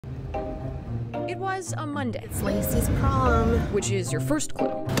It was a Monday. It's Lacey's prom. Which is your first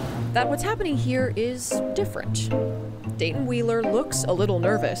clue. That what's happening here is different. Dayton Wheeler looks a little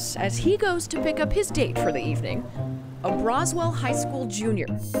nervous as he goes to pick up his date for the evening, a Broswell High School junior,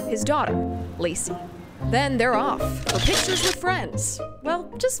 his daughter, Lacey. Then they're off for pictures with friends.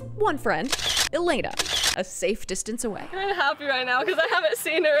 Well, just one friend, Elena, a safe distance away. I'm happy right now because I haven't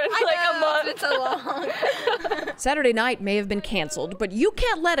seen her in like a month. It's so long. Saturday night may have been canceled, but you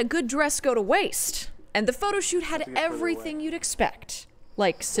can't let a good dress go to waste. And the photo shoot had everything you'd expect,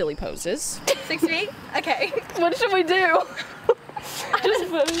 like silly poses. 6 feet? Okay. What should we do?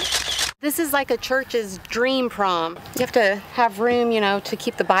 Just This is like a church's dream prom. You have to have room, to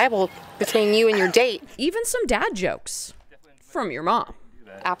keep the Bible between you and your date. Even some dad jokes from your mom.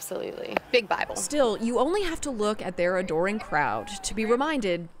 Absolutely. Big Bible. Still, you only have to look at their adoring crowd to be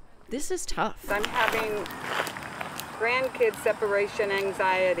reminded this is tough. I'm having grandkid separation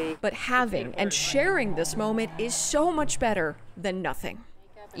anxiety. But having and sharing this moment is so much better than nothing.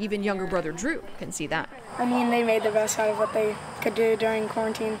 Even younger brother Drew can see that. I mean, they made the best out of what they could do during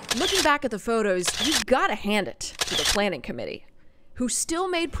quarantine. Looking back at the photos, you've got to hand it to the planning committee, who still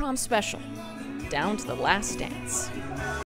made prom special, down to the last dance.